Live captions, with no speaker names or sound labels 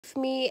with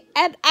me,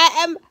 and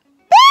I am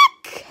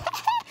back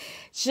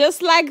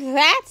just like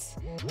that.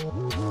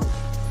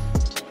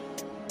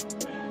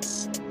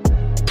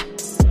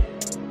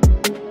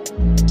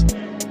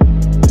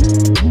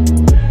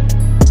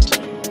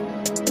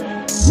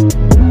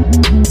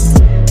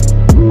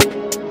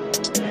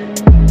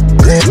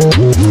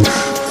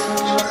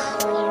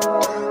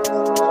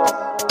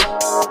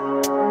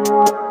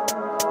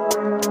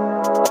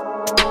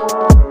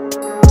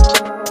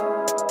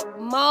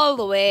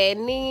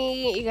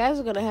 You guys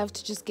are gonna have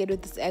to just get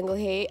with this angle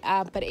here,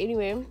 but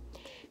anyway,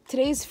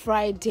 today is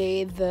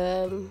Friday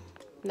the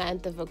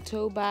 9th of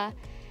October.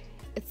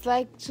 It's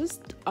like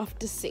just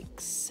after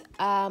 6,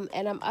 and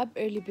I'm up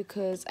early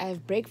because I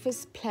have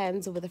breakfast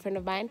plans with a friend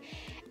of mine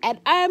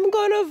and I'm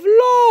gonna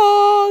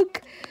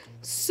vlog.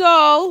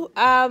 So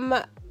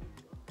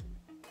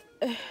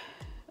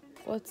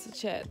what's the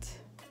chat?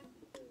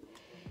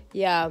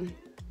 Yeah,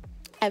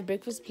 I have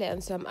breakfast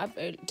plans, so I'm up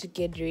early to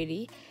get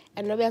ready.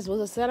 And nobody has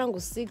supposed to start on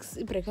 6,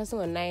 breakfast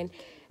on 9.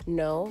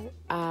 No,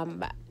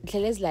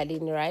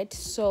 right?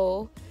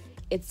 So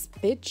it's a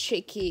bit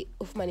tricky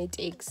if money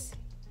takes,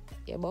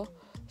 yeah, bo?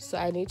 So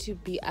I need to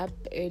be up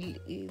early,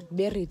 be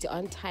ready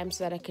on time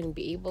so that I can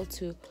be able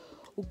to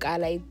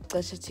get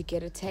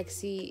a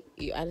taxi,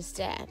 you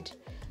understand?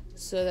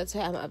 So that's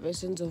why I'm up as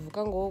soon as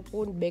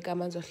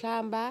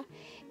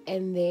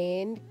and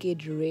then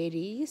get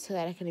ready so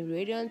that I can be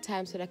ready on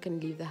time so that I can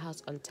leave the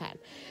house on time.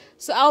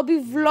 So I'll be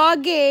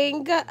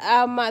vlogging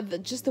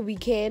just the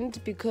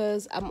weekend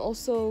because I'm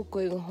also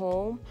going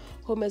home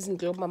as in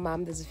my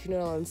mom. There's a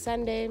funeral on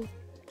Sunday,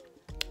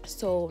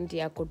 so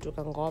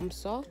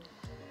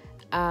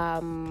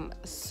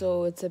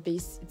so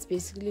it's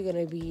basically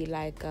gonna be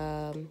like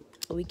a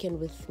weekend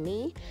with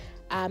me,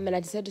 and I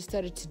decided to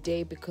start it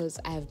today because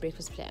I have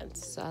breakfast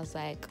plans. So I was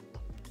like,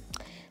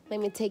 let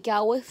me take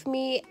y'all with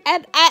me,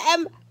 and I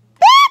am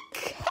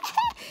back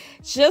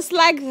just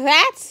like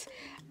that.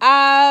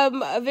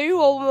 A very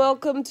warm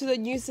welcome to the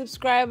new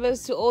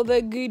subscribers, to all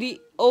the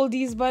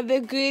oldies but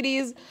the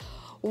goodies.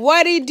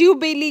 What do you do,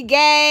 Billy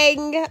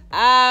gang?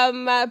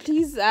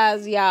 Please,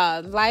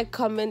 like,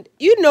 comment.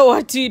 You know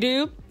what to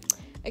do.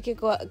 Okay,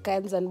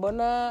 guys, and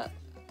Bona,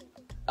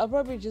 I'll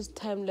probably just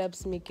time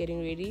lapse me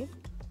getting ready.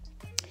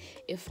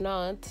 If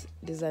not,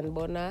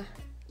 Zanbona,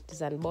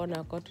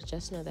 got to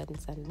just know that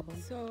it's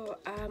Zanbona. So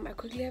I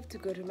quickly have to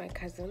go to my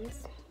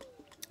cousin's,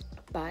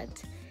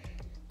 but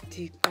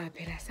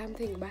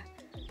something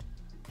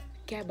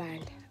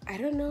I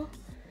don't know.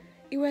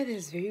 The weather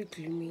is very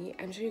gloomy.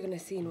 I'm sure you're gonna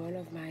see in one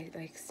of my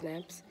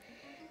snaps,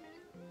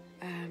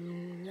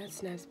 not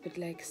snaps but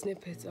like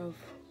snippets of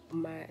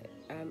my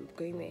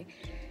going there.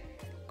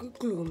 Good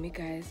gloomy,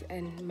 guys,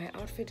 and my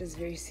outfit is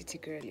very city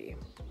girly.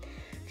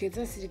 Okay, it's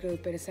not city girl,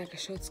 but it's like a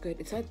short skirt.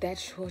 It's not that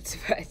short,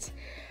 but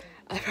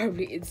I'll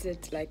probably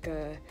insert like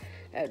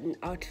an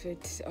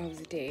outfit of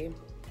the day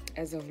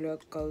as the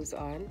vlog goes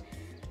on.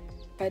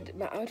 But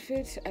my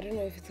outfit, I don't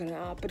know if it's gonna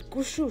out, but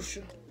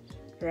kushushu,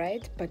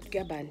 right? But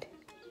gaband.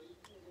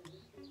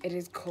 It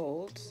is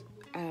cold.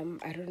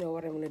 I don't know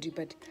what I'm gonna do,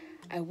 but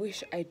I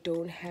wish I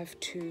don't have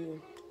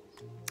to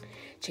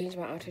change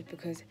my outfit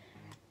because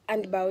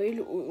and you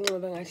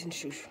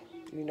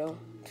know,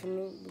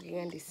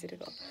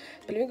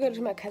 but let me go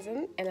to my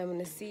cousin and I'm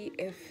gonna see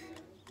if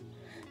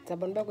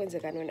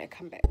when I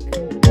come back.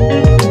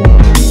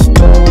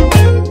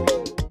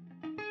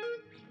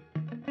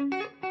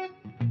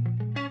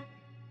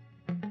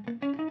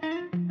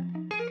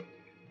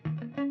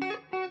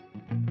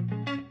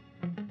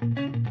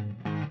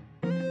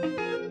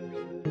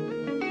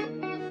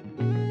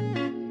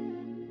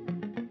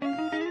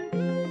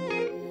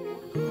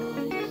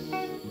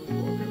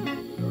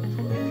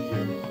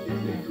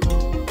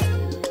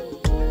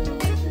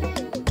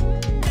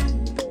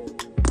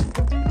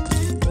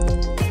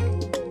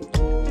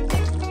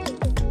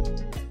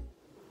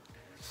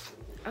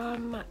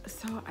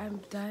 So I'm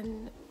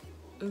done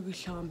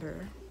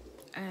Ugushamba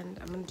and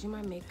I'm gonna do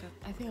my makeup.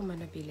 I think I'm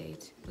gonna be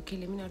late. Okay,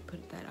 let me not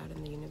put that out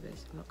in the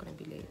universe. I'm not gonna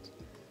be late.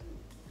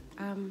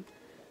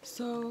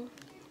 So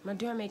I'm gonna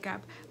do my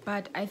makeup,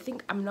 but I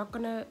think I'm not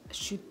gonna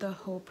shoot the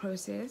whole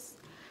process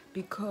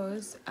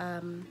because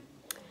I'm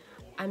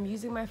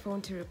using my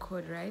phone to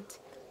record, right?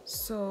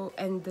 So,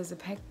 and there's a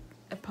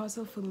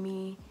parcel for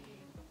me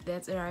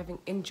that's arriving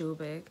in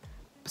Joburg,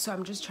 so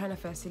I'm just trying to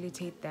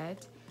facilitate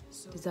that.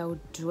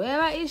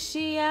 Ndizawudweba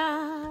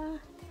ishiya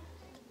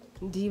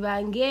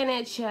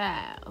ndibangene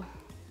child.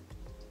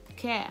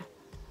 Okay,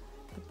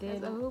 but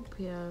then I hope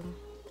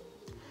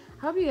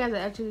you guys are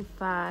actually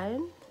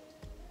fine.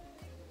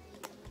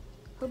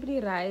 Hopefully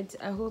right.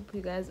 I hope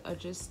you guys are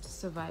just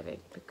surviving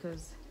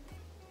because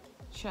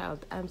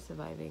child, I'm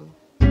surviving.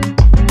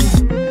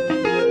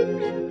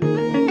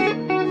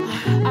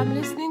 I'm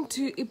listening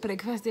to a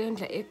breakfast day and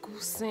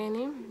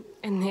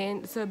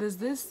then so there's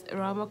this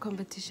Rama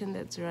competition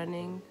that's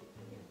running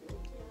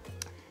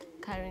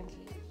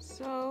currently.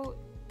 So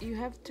you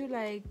have to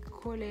like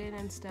call in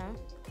and stuff.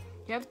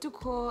 You have to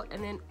call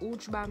and then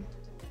uchba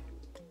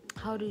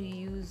how do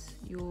you use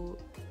your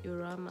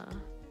Rama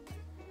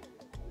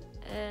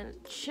And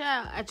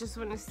ciao, I just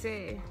want to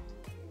say,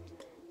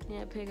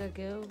 yeah, Pega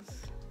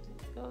girls.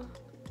 Oh.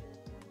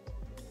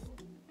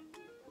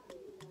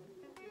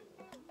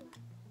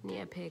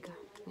 Yeah, Pega.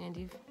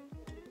 Yandiv.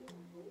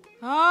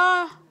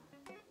 Ah!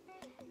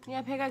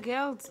 Yeah, Pega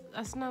girls.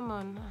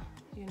 Asnaman,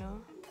 you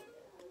know.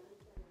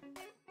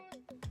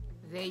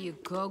 There you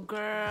go,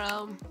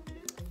 girl.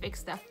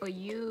 Fix that for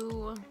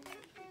you.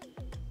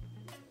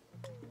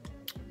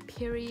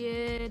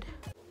 Period.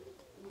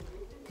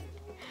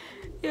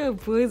 Your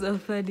boys are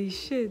funny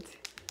shit.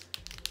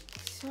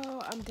 So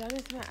I'm done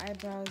with my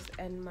eyebrows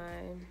and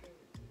my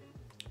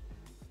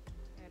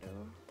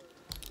shadow.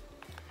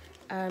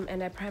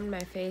 And I primed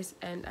my face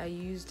and I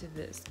used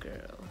this,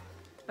 girl.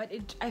 But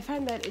I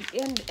find that it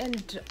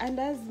and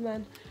as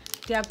man,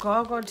 they are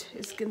got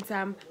skin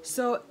time.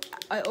 So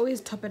I always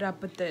top it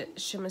up with the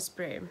shimmer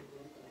spray.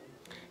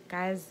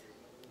 Guys,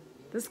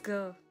 this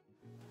girl,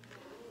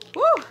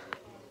 woo!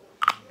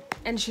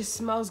 And she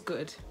smells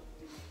good.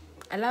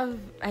 I love,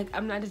 like,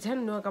 I'm not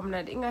telling no, I'm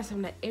not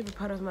every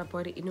part of my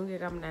body,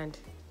 I'm not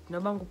no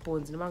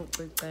bones, no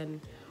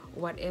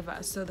whatever.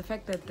 So the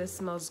fact that this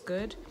smells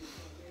good,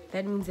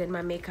 that means that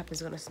my makeup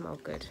is gonna smell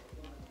good,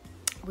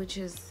 which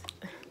is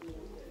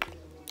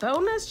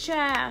bonus,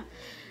 chair.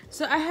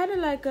 So I had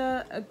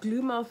a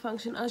glue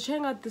malfunction. I was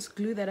trying out this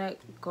glue that I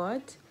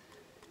got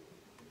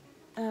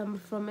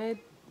from it.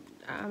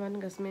 I'm not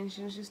gonna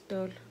mention, just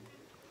stole.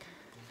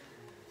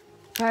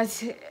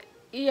 But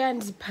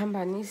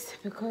Pambanis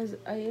because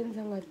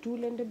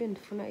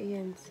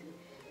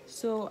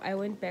so I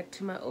went back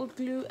to my old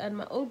glue and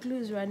my old glue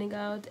is running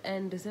out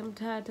and the same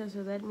tata,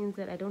 so that means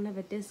that I don't have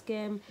a disc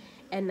cam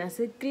and as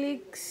it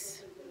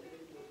clicks.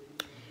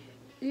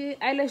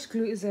 Eyelash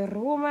glue is a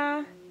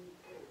Roma.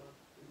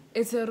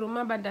 It's a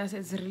Roma, but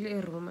it's really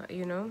a Roma,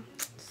 you know.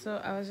 So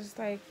I was just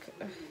like,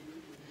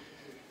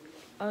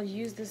 I'll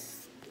use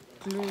this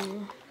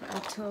glue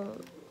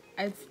until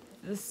it's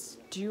this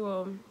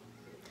duo.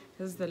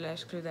 This is the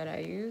lash glue that I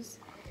use.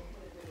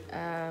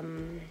 But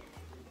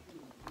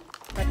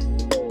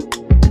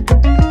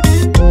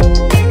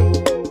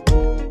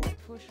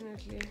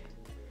unfortunately,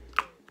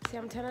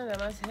 Samtana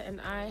Damasa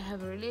and I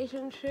have a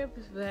relationship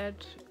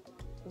that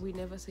we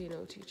never say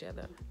no to each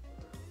other.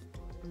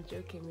 I'm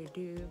joking, we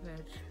do,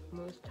 but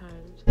most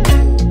times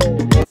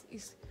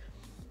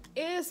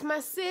it's my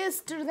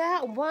sister,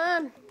 that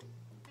one.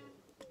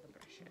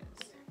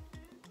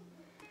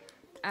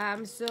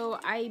 So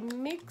I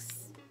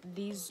mix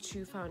these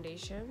two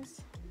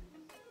foundations.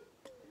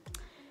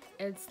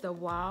 It's the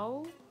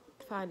Wow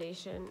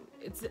foundation.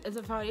 It's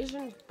a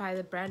foundation by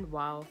the brand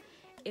Wow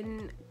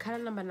in color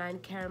number 9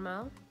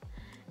 caramel,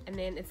 and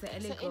then it's a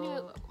Elego. So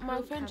anyway,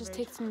 my friend just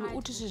texted me,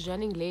 Uti, she's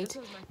running late.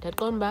 That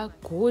gone back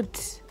good.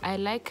 I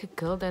like a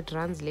girl that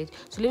runs late.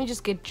 So let me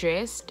just get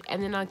dressed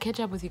and then I'll catch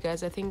up with you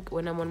guys, I think,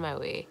 when I'm on my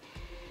way,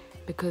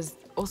 because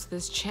also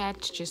this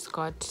chat just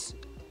got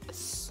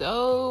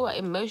so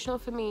emotional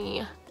for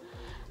me.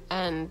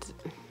 And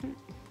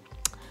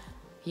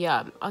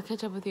yeah, I'll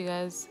catch up with you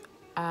guys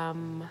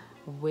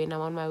when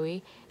I'm on my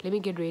way. Let me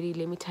get ready,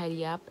 let me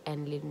tidy up,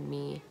 and let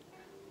me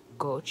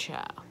go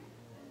chow.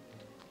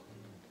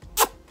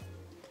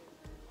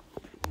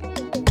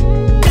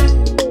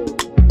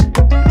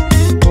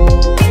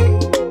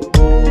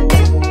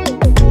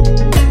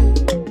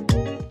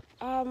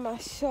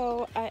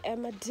 So I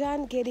am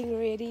done getting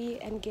ready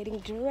and getting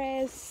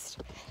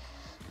dressed.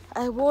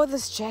 I wore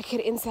this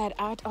jacket inside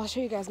out. I'll show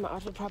you guys my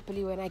outfit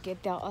properly when I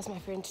get there. I'll ask my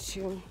friend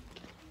to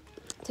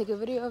take a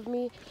video of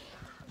me.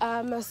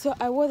 So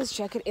I wore this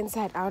jacket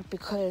inside out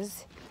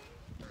because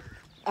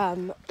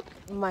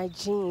my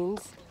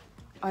jeans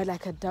are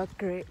like a dark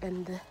gray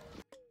and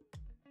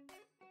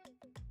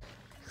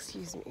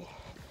excuse me,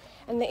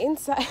 and the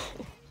inside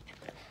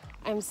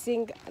I'm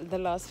seeing the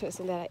last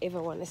person that I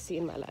ever want to see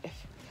in my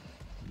life.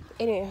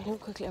 Anyway, let me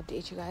quickly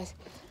update you guys.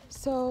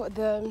 So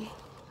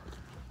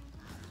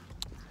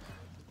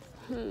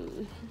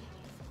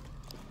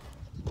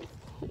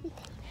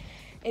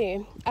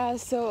anyway,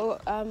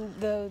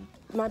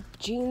 my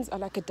jeans are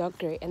like a dark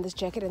gray and this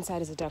jacket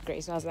inside is a dark gray,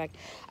 so I was like,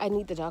 I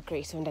need the dark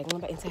gray, so I'm like,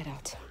 inside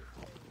out.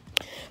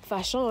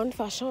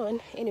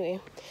 Fashion. Anyway,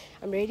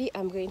 I'm ready.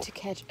 I'm going to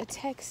catch a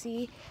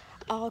taxi.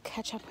 I'll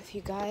catch up with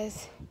you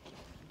guys.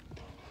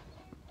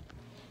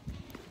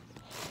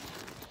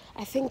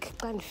 I think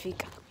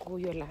Kanfika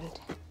Goyoland,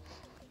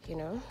 you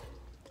know.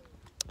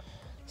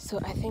 So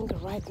I think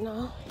right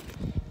now,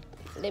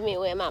 let me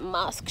wear my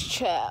mask,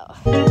 child.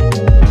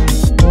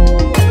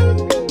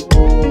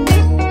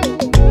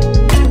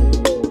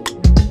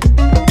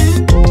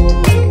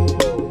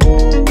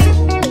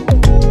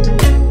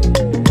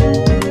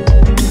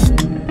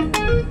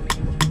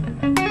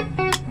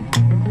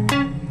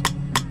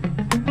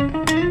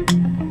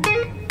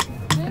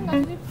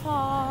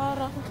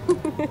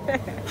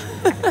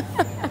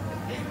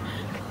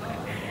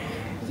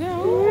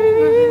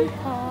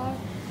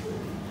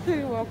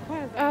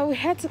 We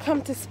had to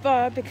come to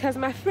Spa because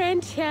my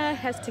friend here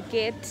has to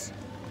get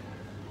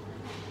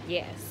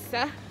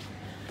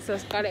So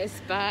Kaale is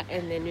spa,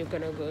 and then we're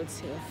gonna go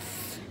to.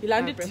 You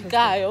landed to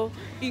Gaio.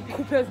 Eat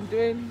Cooper's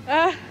doing.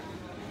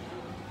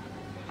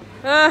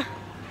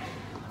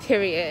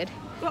 Period.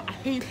 Oh, I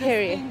hate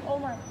Period. this thing. Oh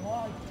my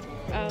god.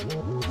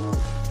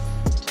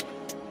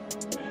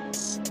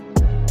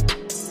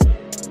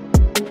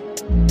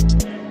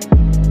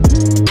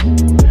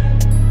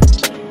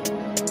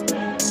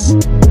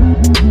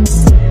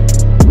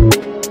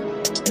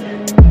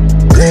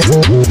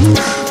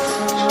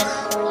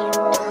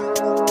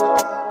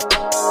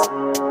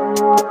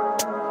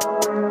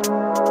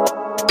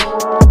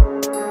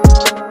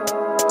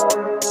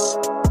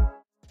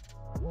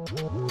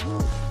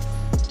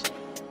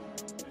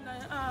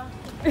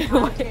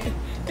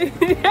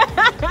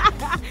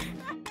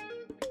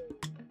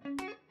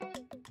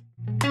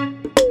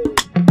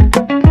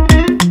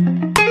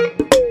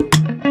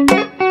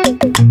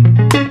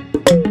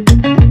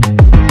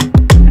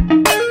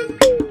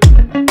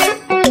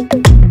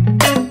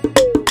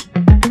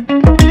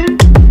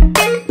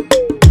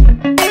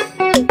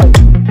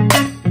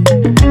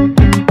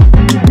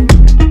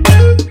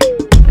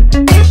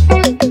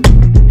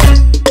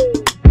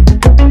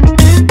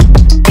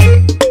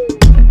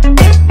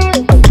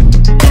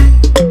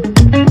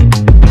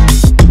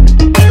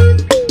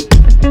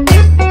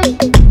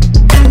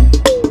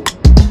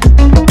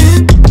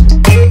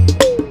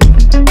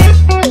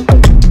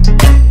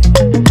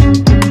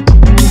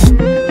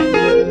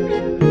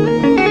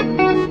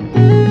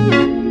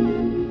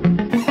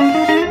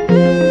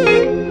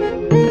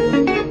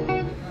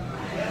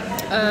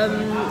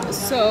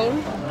 So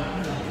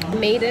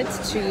made it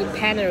to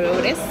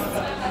Panarotis.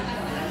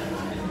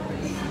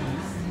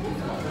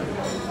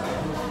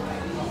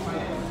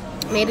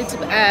 Made it to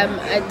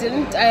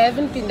I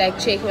haven't been like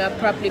checking up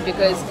properly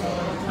because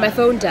my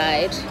phone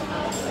died,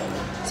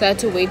 so I had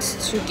to wait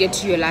to get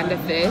to Yolanda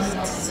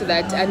first so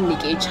that I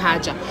make a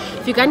charger.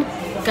 If you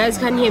guys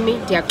can't hear me,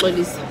 they are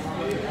close.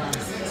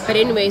 But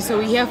anyway, so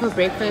we're here for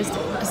breakfast.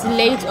 It's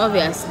late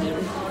obviously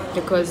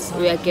because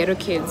we are ghetto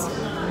kids.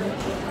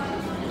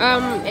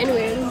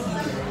 Anyway,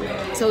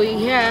 so we're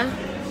here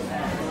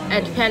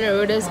at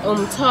Panarotis,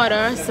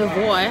 Umtata,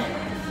 Savoy,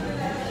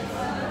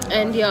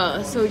 and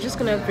yeah, so we're just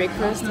gonna have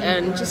breakfast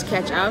and just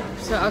catch up.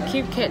 So I'll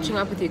keep catching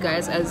up with you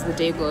guys as the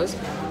day goes,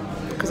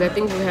 because I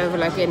think we have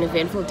like an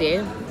eventful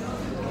day.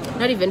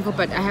 Not eventful,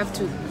 but I have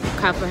to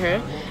cover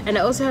her, and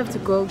I also have to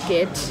go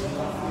get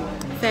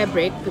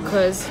fabric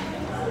because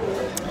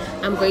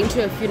I'm going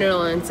to a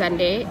funeral on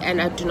Sunday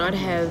and I do not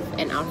have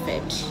an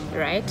outfit,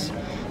 right?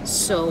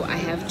 So I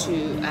have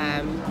to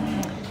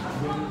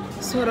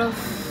sort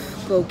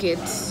of go get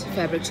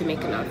fabric to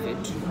make an outfit.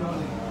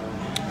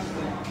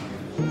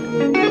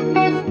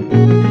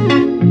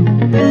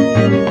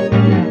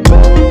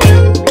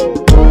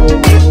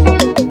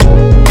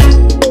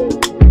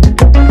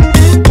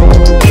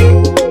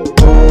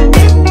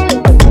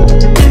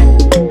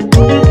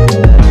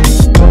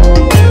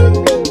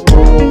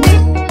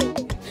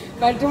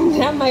 But don't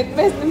have my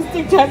best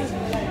instinct on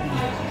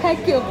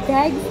pack your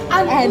bags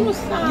and leave.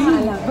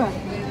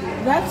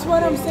 That's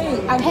what I'm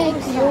saying. Pack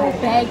your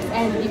bags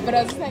and leave. But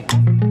I was like,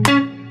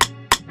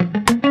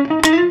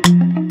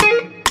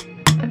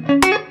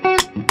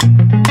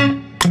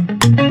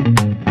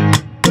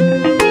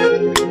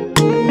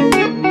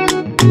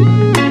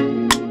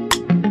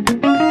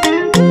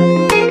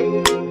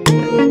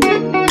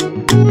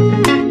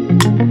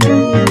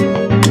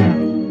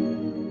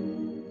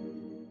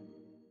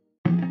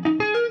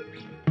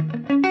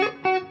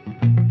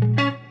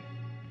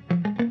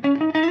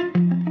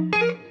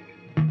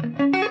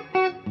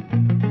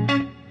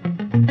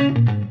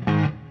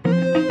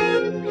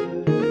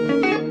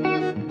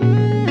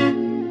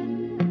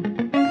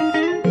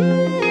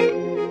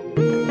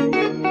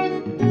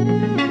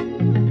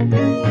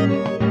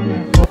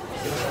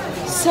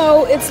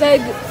 so it's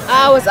like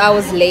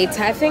hours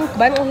later. I think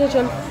Like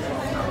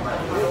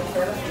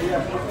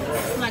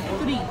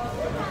 3.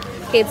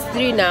 it's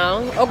 3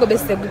 now. Ogo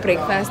best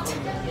breakfast.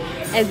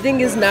 And thing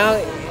is now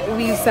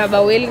we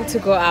are willing to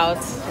go out.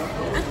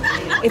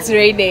 It's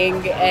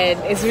raining and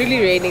it's really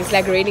raining. It's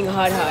like raining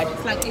hard.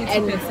 It's like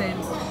 80%.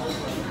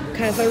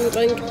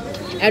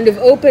 And we've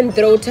opened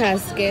throat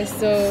task,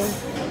 so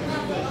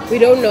we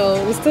don't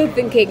know. We're still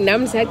thinking.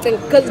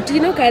 Because do you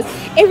know, guys,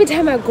 every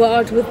time I go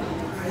out with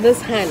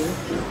this hand,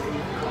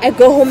 I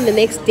go home the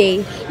next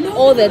day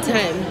all the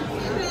time.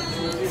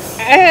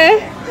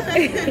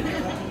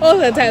 All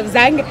the time.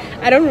 Zang,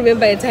 I don't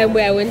remember a time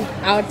where I went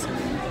out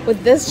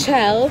with this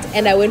child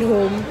and I went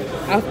home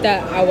after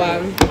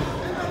our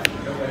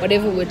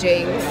whatever we're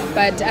doing.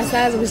 But as far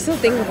as we're still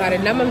thinking about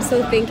it, now I'm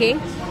still thinking.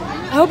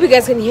 I hope you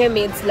guys can hear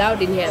me. It's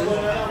loud in here.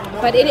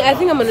 But I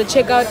think I'm gonna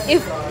check out.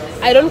 If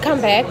I don't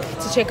come back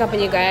to check up on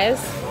you guys,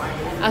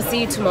 I'll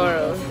see you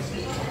tomorrow.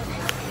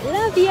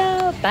 Love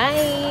you.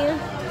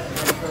 Bye.